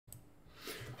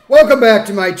Welcome back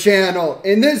to my channel.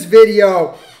 In this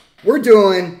video, we're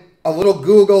doing a little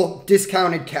Google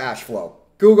discounted cash flow.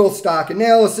 Google stock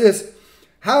analysis.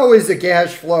 How is a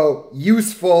cash flow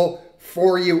useful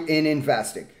for you in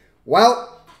investing?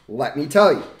 Well, let me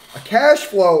tell you. A cash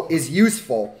flow is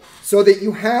useful so that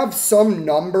you have some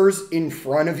numbers in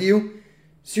front of you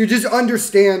so you just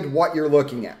understand what you're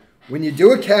looking at. When you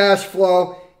do a cash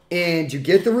flow and you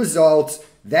get the results,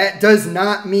 that does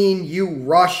not mean you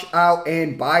rush out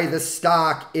and buy the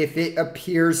stock if it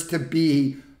appears to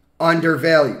be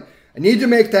undervalued. I need to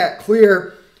make that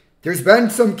clear. There's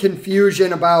been some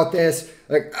confusion about this.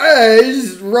 Like, I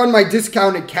just run my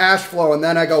discounted cash flow and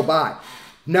then I go buy.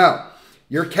 No,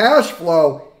 your cash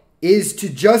flow is to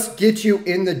just get you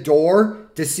in the door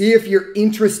to see if you're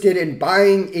interested in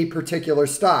buying a particular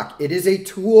stock. It is a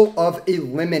tool of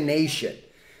elimination.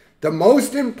 The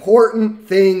most important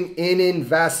thing in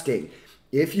investing,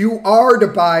 if you are to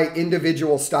buy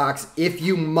individual stocks, if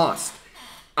you must,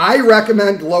 I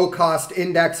recommend low-cost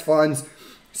index funds,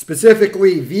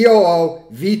 specifically VOO,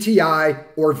 VTI,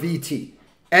 or VT.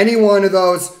 Any one of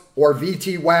those, or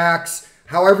VTWAX,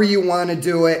 however you want to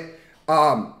do it,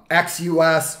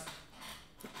 XUS.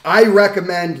 I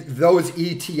recommend those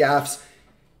ETFs.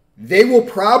 They will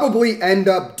probably end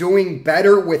up doing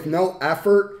better with no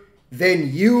effort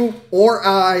than you or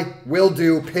I will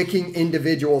do picking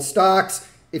individual stocks.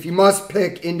 If you must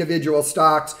pick individual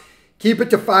stocks, keep it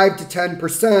to 5 to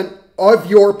 10% of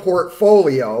your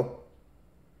portfolio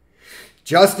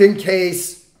just in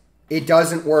case it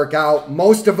doesn't work out.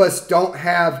 Most of us don't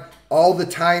have all the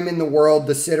time in the world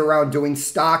to sit around doing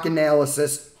stock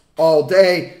analysis all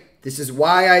day. This is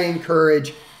why I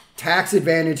encourage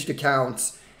tax-advantaged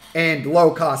accounts and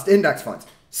low-cost index funds.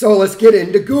 So let's get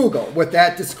into Google with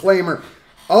that disclaimer.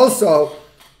 Also,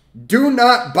 do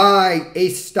not buy a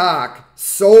stock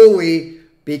solely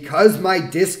because my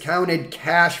discounted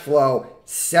cash flow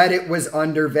said it was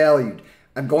undervalued.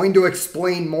 I'm going to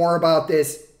explain more about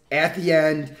this at the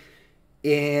end,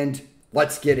 and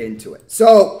let's get into it.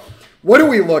 So what are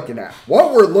we looking at?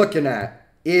 What we're looking at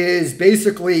is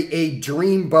basically a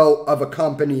dreamboat of a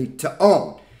company to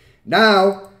own.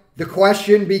 Now, the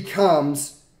question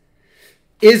becomes,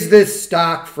 is this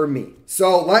stock for me?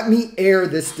 So let me air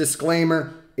this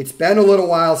disclaimer. It's been a little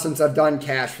while since I've done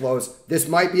cash flows. This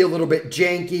might be a little bit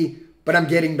janky, but I'm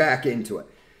getting back into it.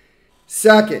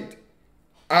 Second,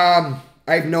 I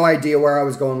have no idea where I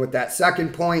was going with that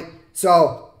second point.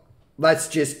 So let's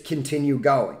just continue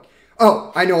going.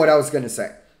 Oh, I know what I was going to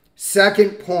say.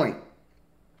 Second point,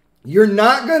 you're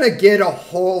not going to get a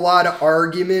whole lot of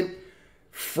argument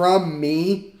from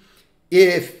me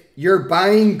if you're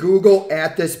buying Google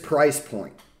at this price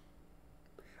point.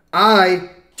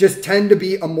 I just tend to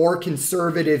be a more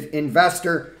conservative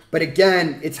investor, but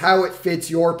again, it's how it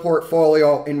fits your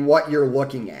portfolio and what you're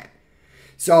looking at.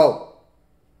 So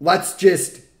let's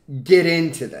just get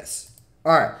into this.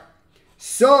 All right.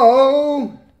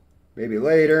 So maybe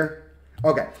later.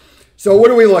 Okay. So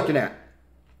what are we looking at?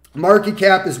 Market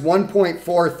cap is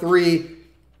 1.43.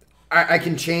 I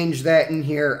can change that in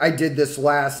here. I did this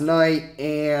last night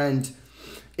and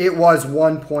it was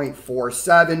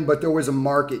 1.47, but there was a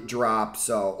market drop.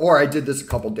 So, or I did this a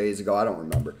couple days ago. I don't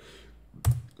remember.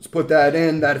 Let's put that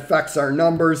in. That affects our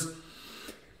numbers.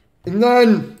 And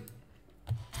then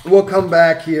we'll come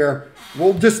back here.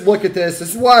 We'll just look at this.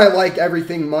 This is why I like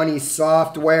Everything Money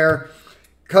software,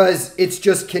 because it's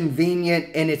just convenient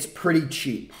and it's pretty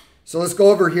cheap. So let's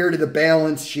go over here to the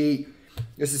balance sheet.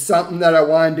 This is something that I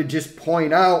wanted to just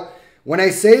point out. When I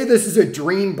say this is a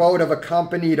dreamboat of a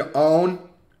company to own,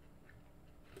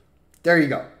 there you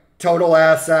go. Total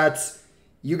assets.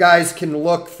 You guys can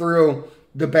look through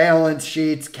the balance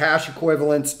sheets, cash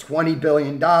equivalents, $20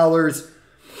 billion.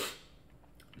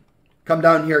 Come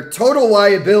down here. Total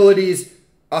liabilities,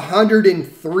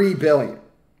 $103 billion.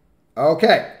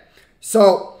 Okay.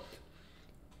 So,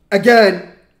 again,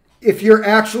 if you're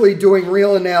actually doing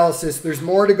real analysis, there's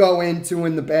more to go into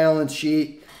in the balance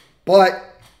sheet, but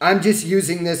I'm just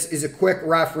using this as a quick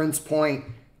reference point.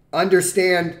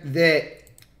 Understand that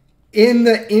in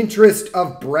the interest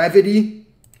of brevity,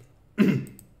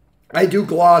 I do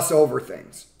gloss over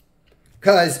things.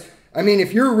 Because, I mean,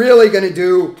 if you're really going to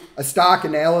do a stock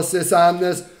analysis on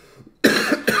this,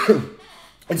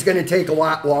 it's going to take a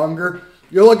lot longer.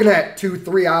 You're looking at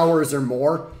 2-3 hours or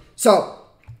more. So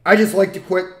I just like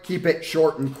to keep it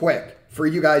short and quick for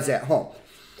you guys at home.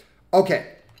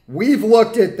 Okay, we've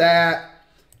looked at that.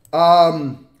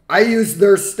 I used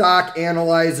their stock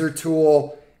analyzer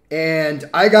tool, and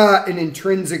I got an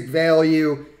intrinsic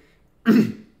value.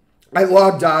 I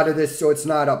logged out of this, so it's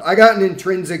not up. I got an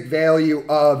intrinsic value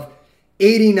of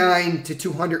 $89 to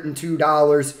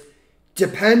 $202,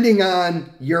 depending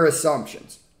on your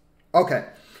assumptions. Okay,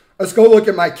 let's go look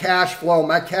at my cash flow.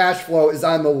 My cash flow is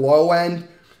on the low end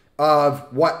of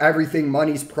what Everything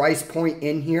Money's price point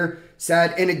in here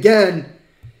said. And again,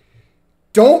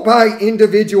 don't buy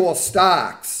individual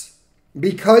stocks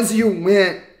because you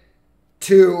went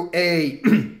to a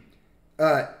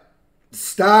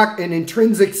an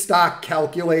intrinsic stock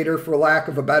calculator, for lack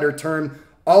of a better term.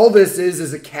 All this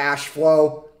is a cash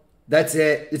flow. That's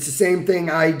it. It's the same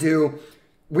thing I do.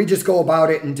 We just go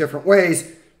about it in different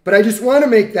ways. But I just want to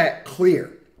make that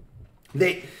clear.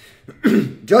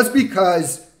 Just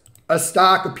because a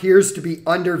stock appears to be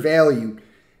undervalued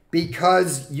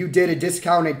because you did a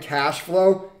discounted cash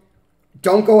flow,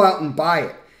 don't go out and buy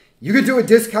it. You could do a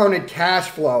discounted cash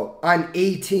flow on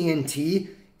AT&T,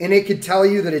 and it could tell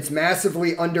you that it's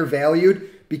massively undervalued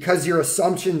because your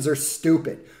assumptions are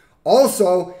stupid.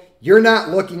 Also, you're not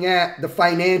looking at the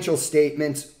financial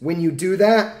statements when you do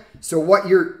that. So what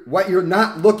you're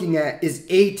not looking at is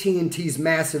AT&T's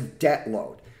massive debt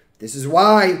load. This is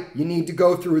why you need to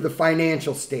go through the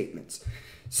financial statements.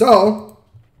 So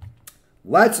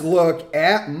let's look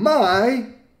at my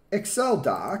Excel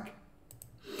doc.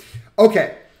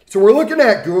 Okay, so we're looking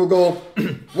at Google,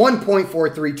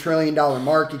 $1.43 trillion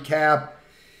market cap,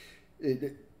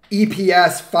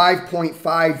 EPS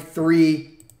 5.53,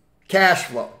 cash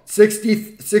flow,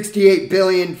 68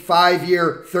 billion,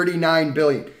 5-year, 39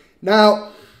 billion.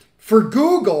 Now, for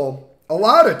Google, a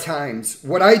lot of times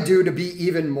what I do to be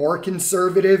even more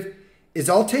conservative is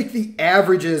I'll take the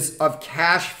averages of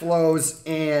cash flows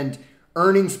and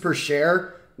earnings per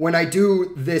share when I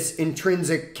do this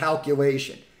intrinsic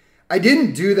calculation. I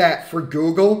didn't do that for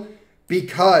Google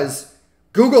because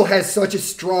Google has such a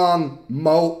strong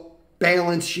moat,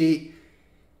 balance sheet.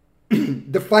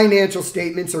 The financial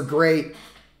statements are great.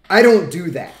 I don't do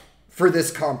that for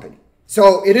this company.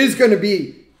 So it is going to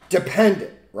be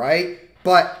dependent, right?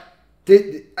 But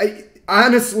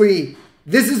honestly,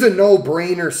 this is a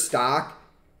no-brainer stock.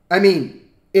 I mean,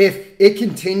 if it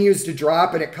continues to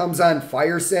drop and it comes on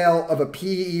fire sale of a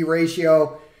PE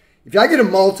ratio, if I get a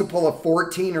multiple of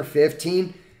 14 or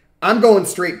 15, I'm going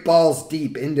straight balls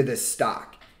deep into this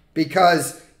stock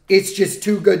because it's just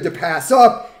too good to pass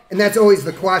up. And that's always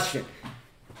the question.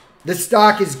 The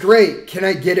stock is great. Can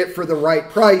I get it for the right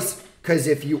price? Because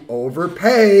if you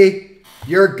overpay,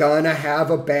 you're going to have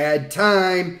a bad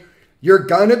time. You're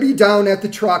going to be down at the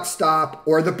truck stop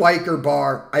or the biker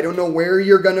bar. I don't know where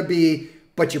you're going to be,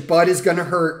 but your butt is going to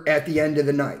hurt at the end of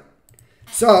the night.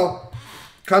 So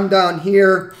come down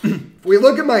here. If we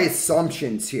look at my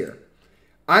assumptions here,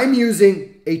 I'm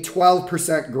using a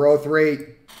 12% growth rate.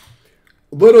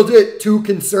 A little bit too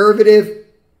conservative,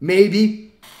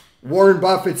 maybe. Warren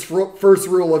Buffett's first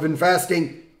rule of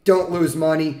investing, don't lose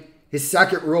money. His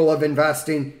second rule of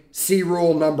investing, C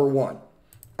rule number 1.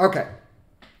 Okay.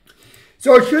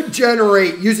 So it should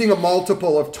generate, using a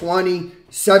multiple of 20,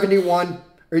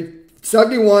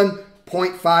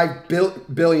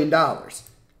 $71.5 billion.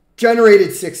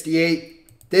 Generated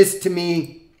 68. This to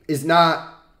me is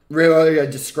not really a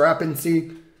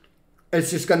discrepancy. It's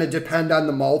just going to depend on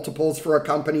the multiples for a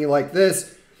company like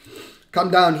this. Come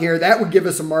down here, that would give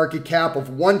us a market cap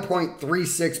of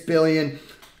 $1.36 billion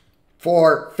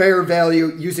for fair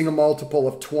value using a multiple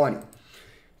of 20.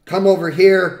 Come over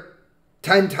here,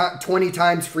 20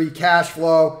 times free cash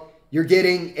flow. You're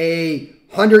getting a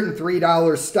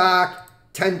 $103 stock.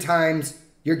 10 times,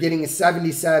 you're getting a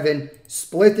 77.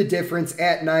 Split the difference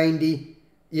at 90.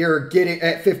 You're getting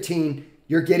at 15.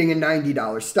 You're getting a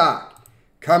 $90 stock.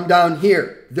 Come down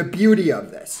here, the beauty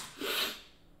of this.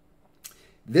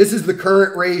 This is the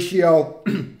current ratio,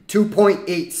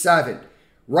 2.87.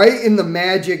 Right in the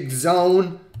magic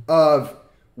zone of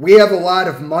we have a lot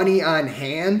of money on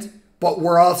hand, but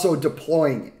we're also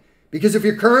deploying it. Because if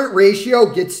your current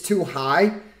ratio gets too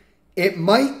high, it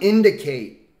might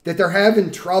indicate that they're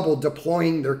having trouble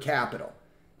deploying their capital.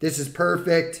 This is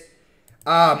perfect.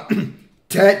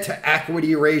 Debt to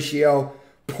equity ratio,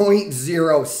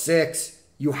 0.06.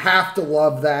 You have to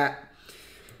love that.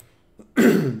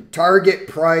 Target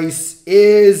price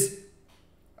is,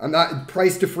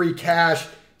 price to free cash.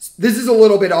 This is a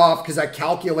little bit off because I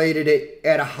calculated it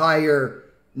at a higher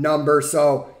number,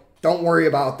 so don't worry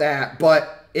about that.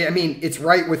 But, I mean, it's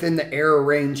right within the error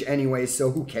range anyway,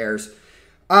 so who cares?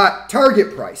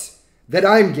 Target price that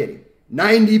I'm getting,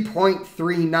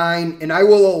 90.39, and I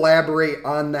will elaborate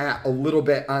on that a little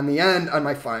bit on the end on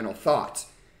my final thoughts.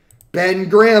 Ben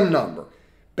Graham number.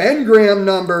 Ben Graham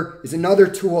number is another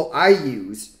tool I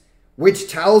use, which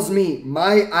tells me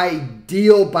my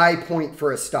ideal buy point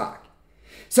for a stock.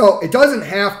 So it doesn't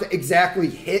have to exactly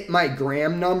hit my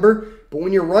gram number, but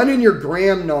when you're running your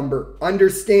gram number,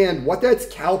 understand what that's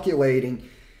calculating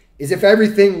is if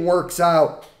everything works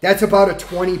out, that's about a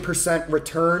 20%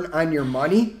 return on your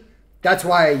money. That's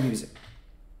why I use it.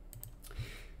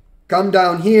 Come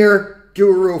down here,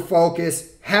 Guru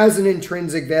Focus has an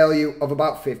intrinsic value of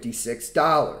about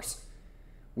 $56.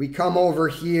 We come over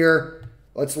here,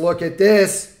 let's look at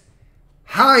this.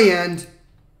 High end,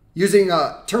 using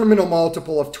a terminal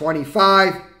multiple of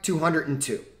 25,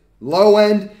 202. Low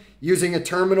end, using a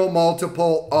terminal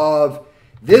multiple of,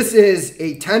 this is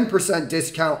a 10%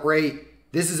 discount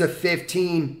rate. This is a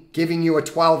 15, giving you a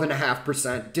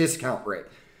 12.5% discount rate.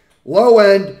 Low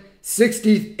end,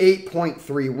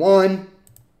 68.31.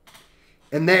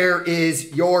 And there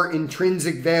is your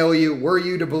intrinsic value. Were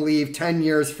you to believe 10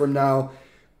 years from now,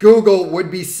 Google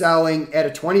would be selling at a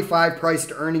 25 price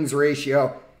to earnings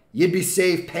ratio. You'd be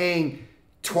safe paying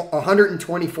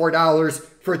 $124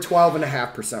 for a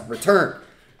 12.5% return.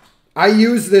 I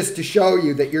use this to show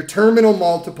you that your terminal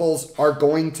multiples are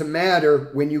going to matter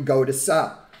when you go to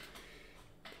sell.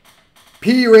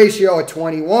 P/E ratio at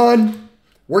 21.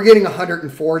 We're getting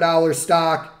 $104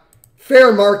 stock.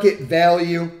 Fair market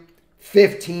value,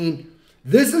 15.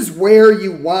 This is where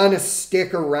you want to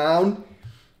stick around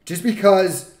just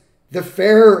because the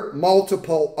fair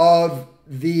multiple of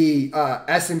the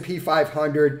S&P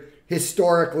 500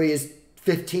 historically is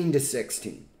 15 to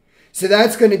 16. So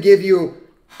that's going to give you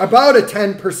about a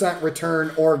 10%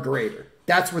 return or greater.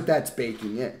 That's what that's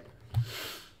baking in.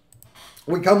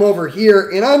 We come over here,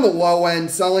 and on the low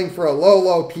end, selling for a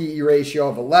low PE ratio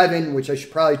of 11, which I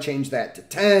should probably change that to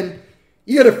 10,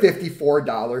 you get a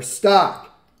 $54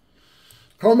 stock.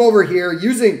 Come over here,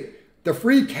 using the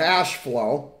free cash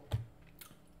flow.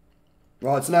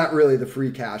 Well, it's not really the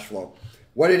free cash flow.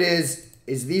 What it is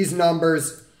these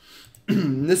numbers.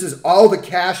 This is all the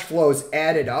cash flows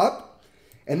added up.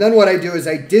 And then what I do is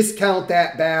I discount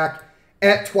that back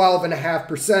at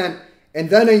 12.5%. And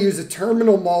then I use a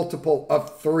terminal multiple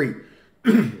of 3.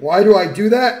 Why do I do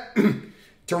that?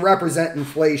 To represent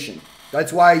inflation.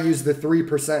 That's why I use the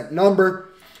 3% number.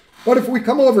 But if we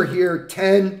come over here,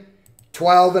 10,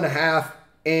 12.5,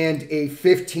 and a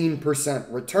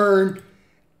 15% return,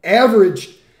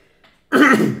 averaged,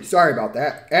 sorry about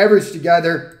that, averaged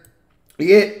together, you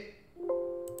get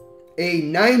a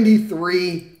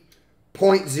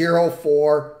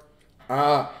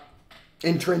 93.04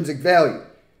 intrinsic value.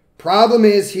 Problem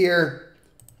is here,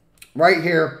 right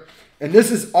here, and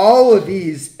this is all of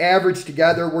these averaged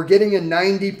together, we're getting a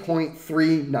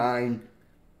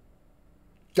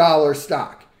 $90.39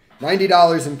 stock,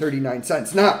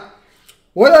 $90.39. Now,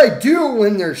 what I do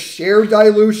when there's share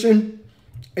dilution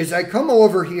is I come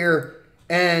over here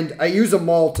and I use a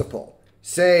multiple,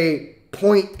 say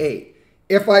 0.8.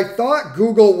 If I thought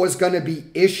Google was going to be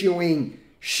issuing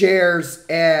shares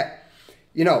at,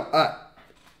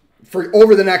 for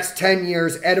over the next 10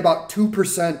 years at about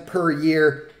 2% per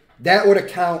year, that would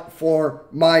account for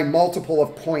my multiple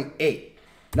of 0.8.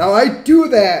 Now, I do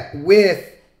that with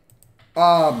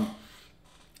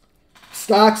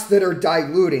stocks that are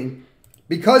diluting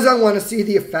because I want to see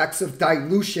the effects of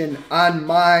dilution on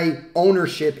my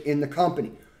ownership in the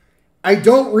company. I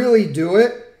don't really do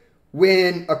it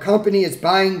when a company is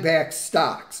buying back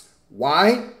stocks.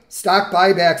 Why? Stock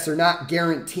buybacks are not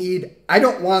guaranteed. I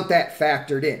don't want that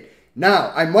factored in.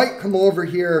 Now, I might come over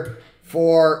here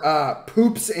for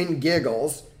poops and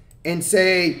giggles and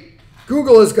say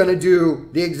Google is going to do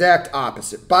the exact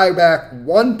opposite. Buy back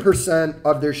 1%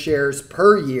 of their shares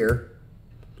per year,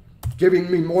 giving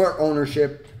me more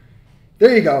ownership.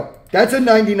 There you go. That's a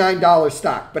 $99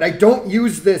 stock, but I don't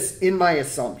use this in my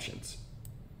assumptions.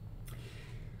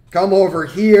 Come over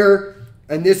here,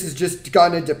 and this is just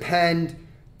going to depend,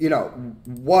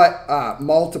 what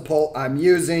multiple I'm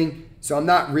using. So I'm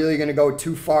not really going to go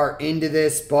too far into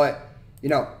this, but,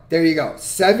 there you go.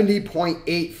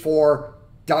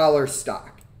 $70.84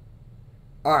 stock.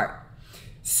 All right.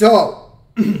 So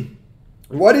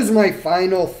what is my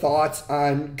final thoughts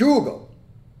on Google?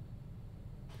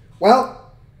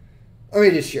 Well, let me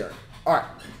just share. All right.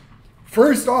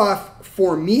 First off,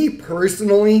 for me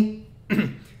personally,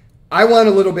 I want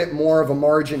a little bit more of a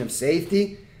margin of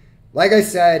safety. Like I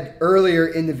said earlier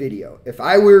in the video, if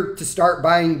I were to start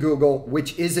buying Google,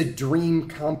 which is a dream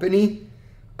company,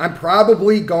 I'm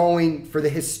probably going for the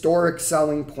historic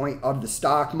selling point of the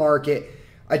stock market.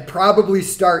 I'd probably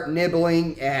start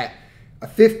nibbling at a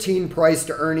 15 price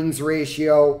to earnings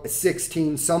ratio, a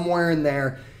 16, somewhere in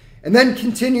there, and then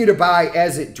continue to buy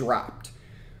as it dropped.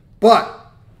 But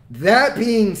that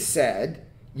being said,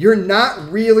 you're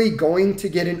not really going to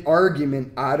get an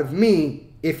argument out of me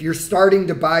if you're starting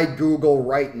to buy Google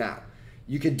right now.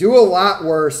 You could do a lot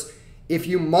worse if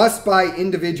you must buy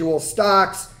individual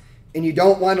stocks and you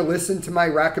don't want to listen to my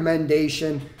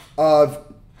recommendation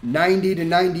of 90 to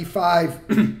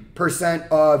 95%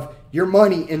 of your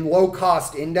money in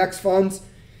low-cost index funds.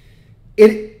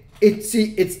 It's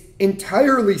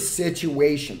entirely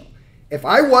situational. If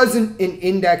I wasn't an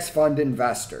index fund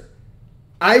investor,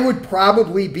 I would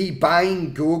probably be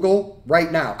buying Google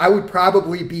right now. I would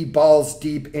probably be balls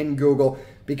deep in Google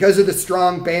because of the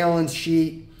strong balance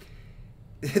sheet,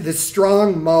 the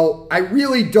strong moat. I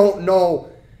really don't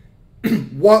know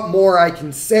what more I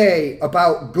can say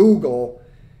about Google.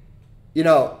 You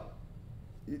know,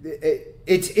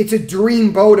 it's a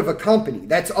dreamboat of a company.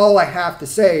 That's all I have to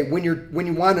say when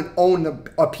you want to own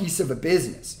a piece of a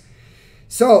business.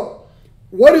 So,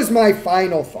 what is my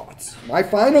final thoughts? My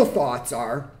final thoughts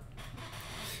are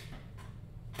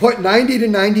put 90 to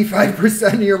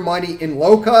 95% of your money in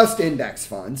low-cost index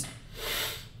funds.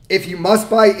 If you must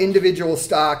buy individual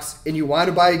stocks and you want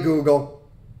to buy Google,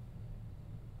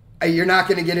 you're not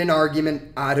going to get an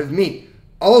argument out of me.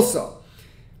 Also,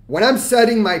 when I'm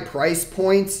setting my price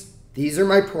points, these are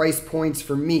my price points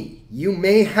for me. You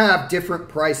may have different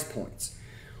price points.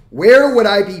 Where would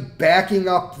I be backing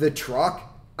up the truck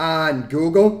on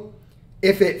Google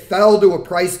if it fell to a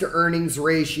price to earnings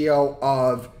ratio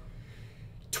of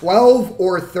 12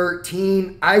 or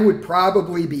 13? I would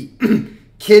probably be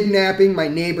kidnapping my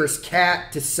neighbor's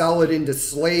cat to sell it into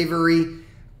slavery.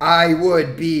 I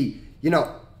would be,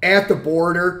 at the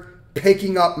border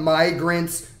picking up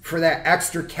migrants for that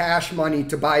extra cash money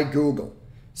to buy Google.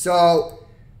 So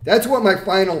that's what my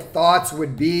final thoughts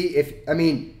would be.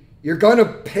 You're going to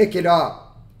pick it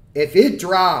up. If it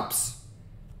drops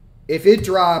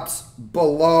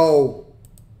below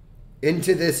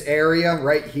into this area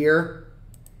right here,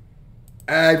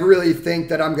 I really think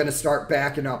that I'm going to start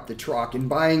backing up the truck and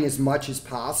buying as much as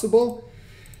possible.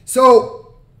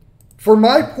 So for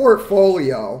my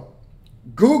portfolio,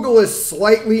 Google is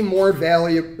slightly more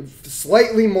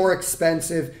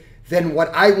expensive than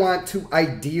what I want to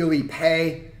ideally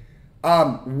pay.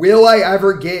 Will I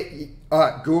ever get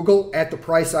Google at the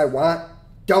price I want?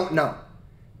 Don't know.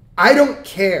 I don't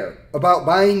care about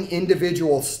buying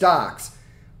individual stocks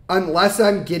unless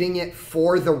I'm getting it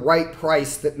for the right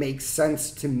price that makes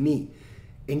sense to me.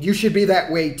 And you should be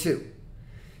that way too.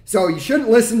 So you shouldn't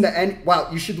listen to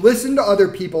you should listen to other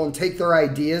people and take their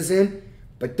ideas in,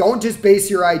 but don't just base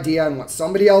your idea on what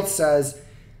somebody else says.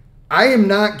 I am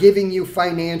not giving you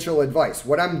financial advice.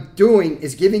 What I'm doing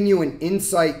is giving you an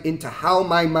insight into how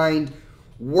my mind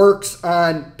works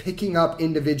on picking up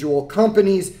individual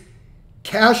companies.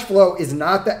 Cash flow is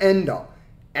not the end all.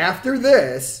 After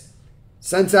this,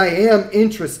 since I am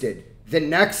interested, the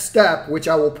next step, which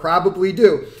I will probably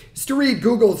do, is to read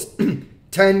Google's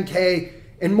 10K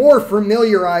and more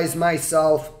familiarize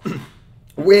myself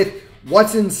with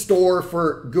what's in store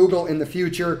for Google in the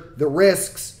future, the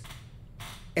risks,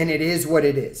 and it is what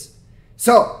it is.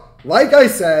 So, like I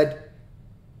said,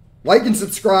 like and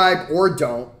subscribe or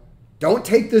don't. Don't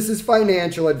take this as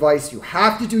financial advice. You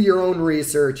have to do your own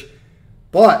research.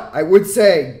 But I would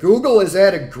say Google is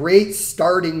at a great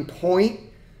starting point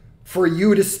for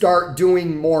you to start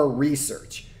doing more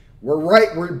research.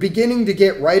 We're beginning to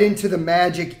get right into the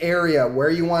magic area where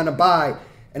you want to buy.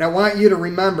 And I want you to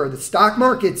remember the stock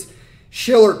market's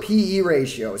Shiller PE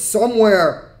ratio is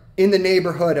somewhere in the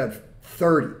neighborhood of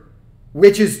 30,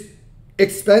 which is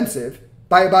expensive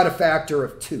by about a factor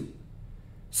of 2.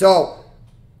 So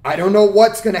I don't know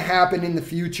what's going to happen in the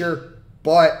future,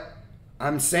 but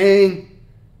I'm saying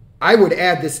I would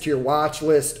add this to your watch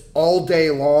list all day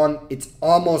long. It's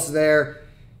almost there.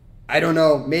 I don't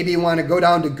know. Maybe you want to go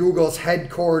down to Google's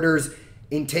headquarters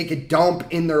and take a dump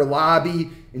in their lobby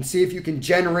and see if you can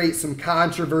generate some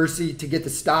controversy to get the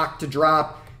stock to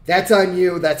drop. That's on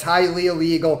you. That's highly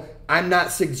illegal. I'm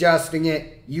not suggesting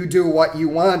it. You do what you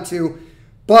want to.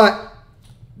 But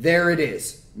there it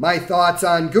is. My thoughts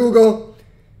on Google.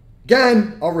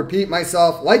 Again, I'll repeat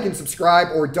myself, like and subscribe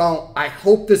or don't. I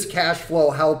hope this cash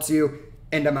flow helps you,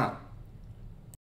 and I'm out.